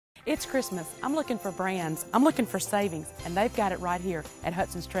It's Christmas. I'm looking for brands. I'm looking for savings, and they've got it right here at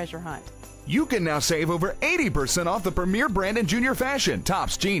Hudson's Treasure Hunt. You can now save over 80% off the premier brand in junior fashion.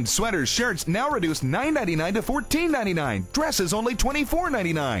 Tops, jeans, sweaters, shirts now reduced $9.99 to $14.99. Dresses only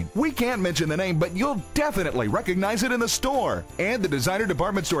 $24.99. We can't mention the name, but you'll definitely recognize it in the store. And the designer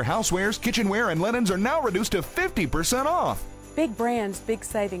department store housewares, kitchenware, and linens are now reduced to 50% off. Big brands, big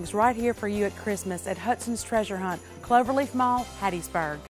savings right here for you at Christmas at Hudson's Treasure Hunt, Cloverleaf Mall, Hattiesburg.